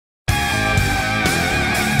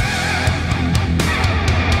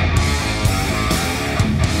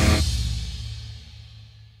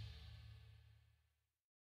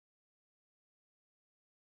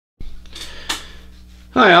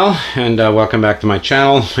Hi all, and welcome back to my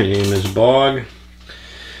channel. My name is Bog.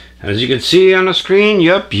 As you can see on the screen,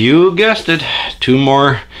 yep, you guessed it, two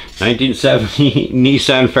more 1970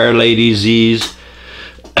 Nissan FAIRLADY Z's.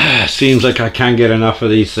 Seems like I can't get enough of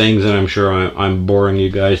these things, and I'm sure I'm boring you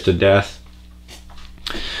guys to death.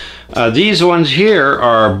 These ones here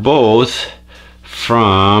are both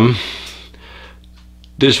from,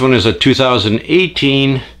 this one is a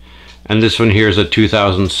 2018 and this one here is a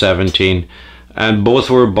 2017. And both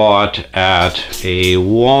were bought at a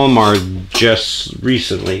Walmart just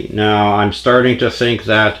recently. Now I'm starting to think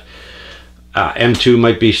that M2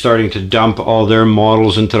 might be starting to dump all their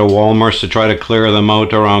models into the Walmarts to try to clear them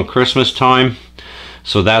out around Christmas time.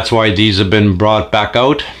 So that's why these have been brought back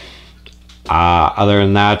out. Other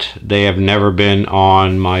than that, they have never been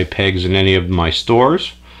on my pegs in any of my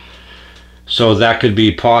stores. So that could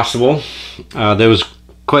be possible. There was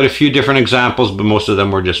quite a few different examples, but most of them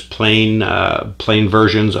were just plain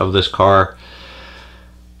versions of this car.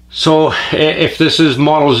 So if this is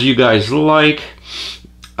models you guys like,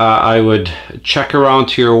 I would check around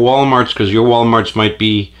to your Walmarts, because your Walmarts might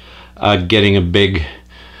be getting a big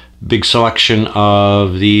selection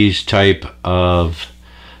of these type of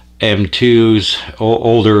M2s,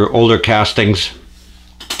 older castings,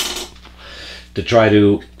 to try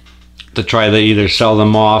to either sell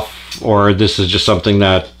them off, or this is just something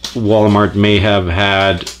that Walmart may have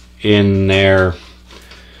had in their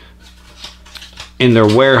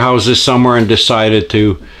warehouses somewhere and decided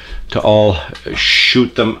to all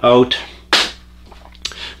shoot them out.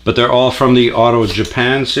 But they're all from the Auto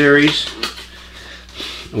Japan series,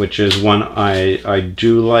 which is one I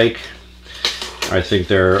do like. I think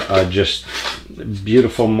they're just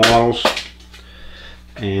beautiful models,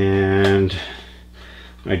 and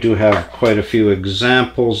I do have quite a few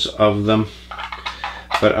examples of them,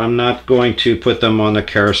 but I'm not going to put them on the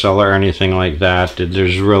carousel or anything like that.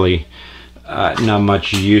 There's really not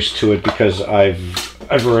much use to it, because I've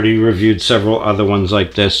already reviewed several other ones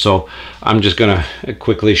like this. So I'm just gonna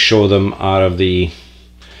quickly show them out of the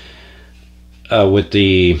with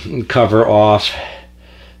the cover off.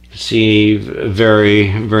 See,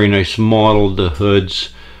 very nice model. The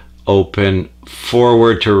hoods open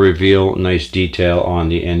forward to reveal nice detail on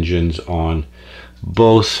the engines on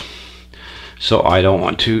both, so I don't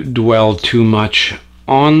want to dwell too much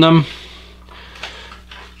on them.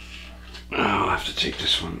 I'll have to take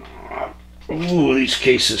this one off. Ooh, these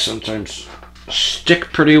cases sometimes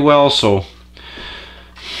stick pretty well, so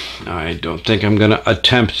I don't think I'm gonna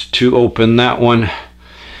attempt to open that one.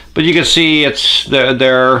 But you can see it's they're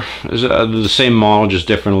the same model, just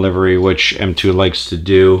different livery, which M2 likes to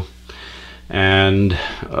do. And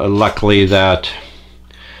luckily that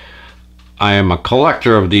I am a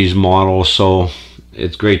collector of these models, so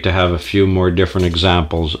it's great to have a few more different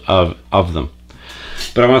examples of them.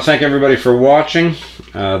 But I want to thank everybody for watching.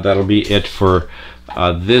 That'll be it for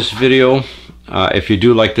this video. If you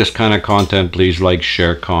do like this kind of content, please like,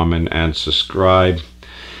 share, comment, and subscribe.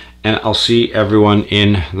 And I'll see everyone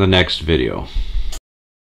in the next video.